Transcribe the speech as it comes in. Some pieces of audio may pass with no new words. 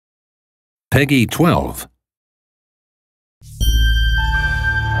Peggy 12.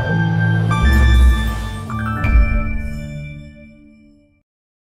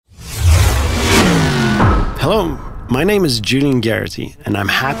 Hello, my name is Julian Garrity, and I'm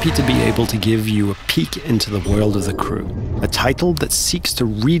happy to be able to give you a peek into the world of The Crew, a title that seeks to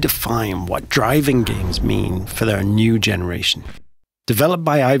redefine what driving games mean for their new generation. Developed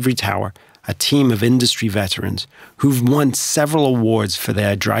by Ivory Tower, a team of industry veterans who've won several awards for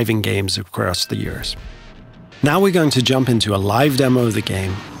their driving games across the years. Now we're going to jump into a live demo of the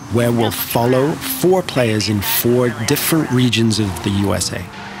game where we'll follow 4 players in 4 different regions of the USA.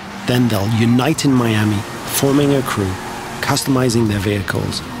 Then they'll unite in Miami, forming a crew, customizing their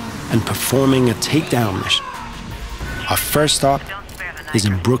vehicles, and performing a takedown mission. Our first stop is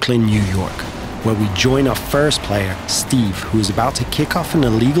in Brooklyn, New York, where we join our first player, Steve, who is about to kick off an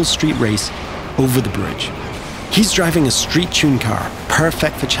illegal street race over the bridge. He's driving a street-tuned car,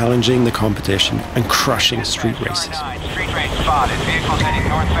 perfect for challenging the competition and crushing street races. Street race spotted. Vehicles heading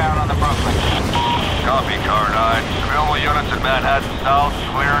northbound on the Brooklyn. Copy, Car 9. Available units in Manhattan South,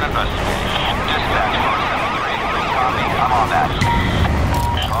 clear and investigating. Dispatch 473. Copy, I'm on that.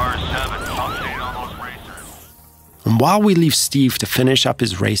 Car 7, update on those racers. And while we leave Steve to finish up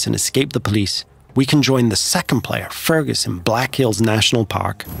his race and escape the police, we can join the second player, Fergus, in Black Hills National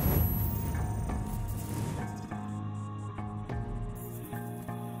Park.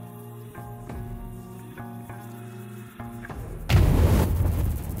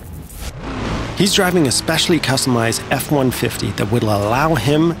 He's driving a specially customized F-150 that will allow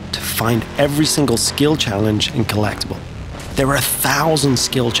him to find every single skill challenge and collectible. There are 1,000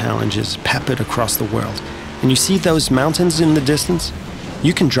 skill challenges peppered across the world, and you see those mountains in the distance?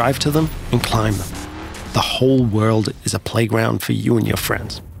 You can drive to them and climb them. The whole world is a playground for you and your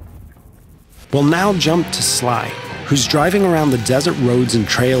friends. We'll now jump to Sly, who's driving around the desert roads and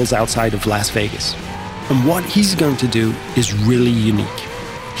trails outside of Las Vegas. And what he's going to do is really unique.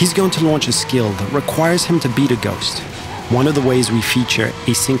 He's going to launch a skill that requires him to beat a ghost, one of the ways we feature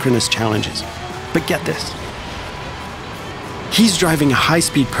asynchronous challenges. But get this. He's driving a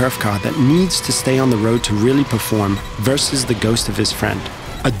high-speed perf car that needs to stay on the road to really perform versus the ghost of his friend,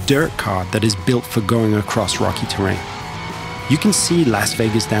 a dirt car that is built for going across rocky terrain. You can see Las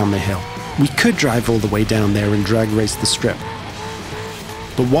Vegas down the hill. We could drive all the way down there and drag race the strip.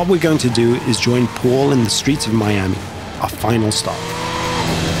 But what we're going to do is join Paul in the streets of Miami, our final stop.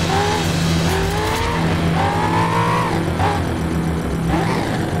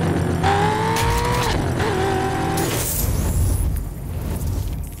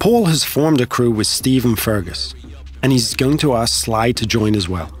 Paul has formed a crew with Steve and Fergus, and he's going to ask Sly to join as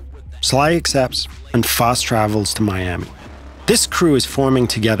well. Sly accepts and fast travels to Miami. This crew is forming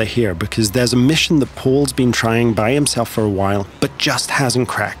together here because there's a mission that Paul's been trying by himself for a while, but just hasn't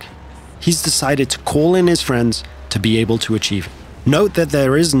cracked. He's decided to call in his friends to be able to achieve it. Note that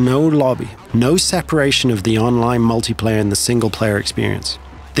there is no lobby, no separation of the online multiplayer and the single-player experience.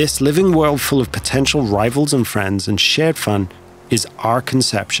 This living world full of potential rivals and friends and shared fun is our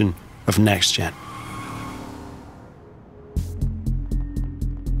conception of next gen.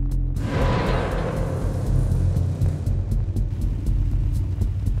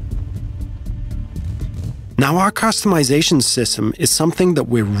 Now, our customization system is something that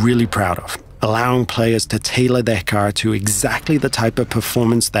we're really proud of, allowing players to tailor their car to exactly the type of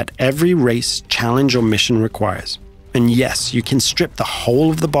performance that every race, challenge, or mission requires. And yes, you can strip the whole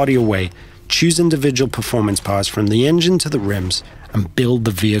of the body away, choose individual performance parts from the engine to the rims, and build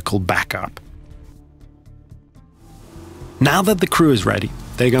the vehicle back up. Now that the crew is ready,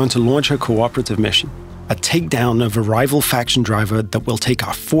 they're going to launch a cooperative mission, a takedown of a rival faction driver that will take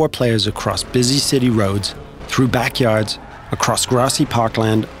our 4 players across busy city roads, through backyards, across grassy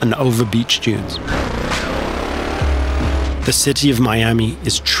parkland, and over beach dunes. The city of Miami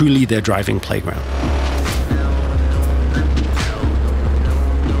is truly their driving playground.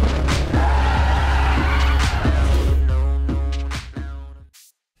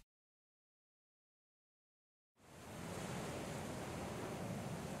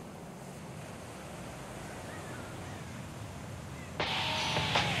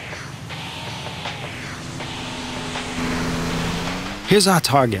 Here's our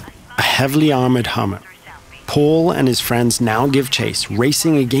target, a heavily armored Hummer. Paul and his friends now give chase,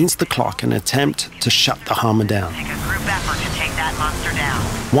 racing against the clock in an attempt to shut the Hummer down. Take a group effort to take that monster down.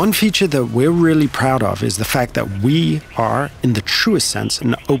 One feature that we're really proud of is the fact that we are, in the truest sense,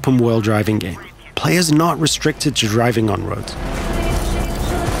 an open-world driving game. Players are not restricted to driving on roads.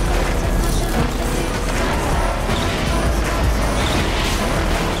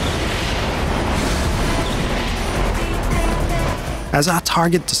 As our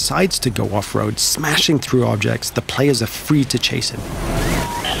target decides to go off-road, smashing through objects, the players are free to chase him.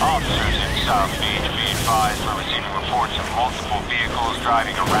 Officers in South Beach, be advised we're receiving reports of multiple vehicles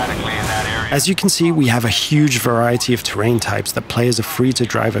driving erratically in that area. As you can see, we have a huge variety of terrain types that players are free to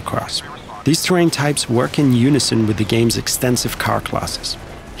drive across. These terrain types work in unison with the game's extensive car classes.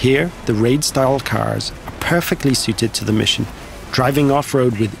 Here, the raid-style cars are perfectly suited to the mission, driving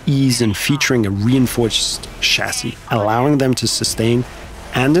off-road with ease and featuring a reinforced chassis, allowing them to sustain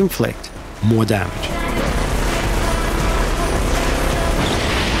and inflict more damage.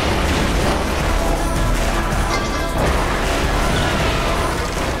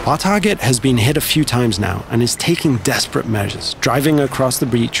 Our target has been hit a few times now and is taking desperate measures, driving across the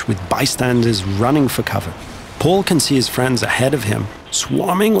breach with bystanders running for cover. Paul can see his friends ahead of him,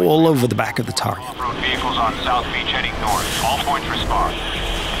 swarming all over the back of the target. Off-road vehicles on South Beach heading north. All points respond.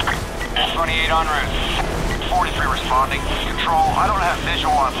 28 en route. 43 responding. Control, I don't have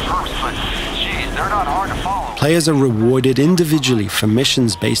visual on perps, but geez, they're not hard to follow. Players are rewarded individually for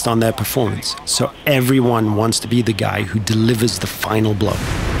missions based on their performance, so everyone wants to be the guy who delivers the final blow.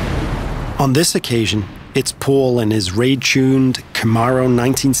 On this occasion, it's Paul and his raid-tuned Camaro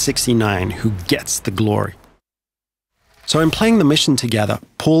 1969 who gets the glory. So in playing the mission together,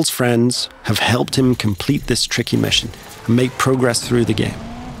 Paul's friends have helped him complete this tricky mission and make progress through the game.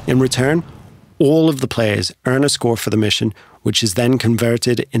 In return, all of the players earn a score for the mission, which is then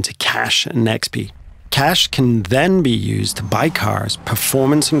converted into cash and XP. Cash can then be used to buy cars,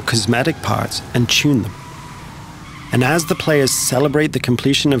 performance and cosmetic parts, and tune them. And as the players celebrate the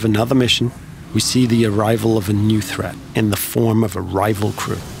completion of another mission, we see the arrival of a new threat in the form of a rival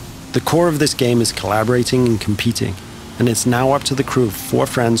crew. The core of this game is collaborating and competing, and it's now up to the crew of 4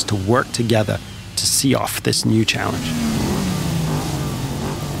 friends to work together to see off this new challenge.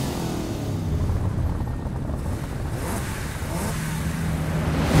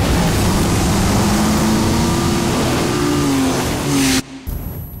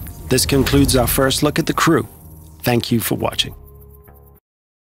 This concludes our first look at the crew. Thank you for watching.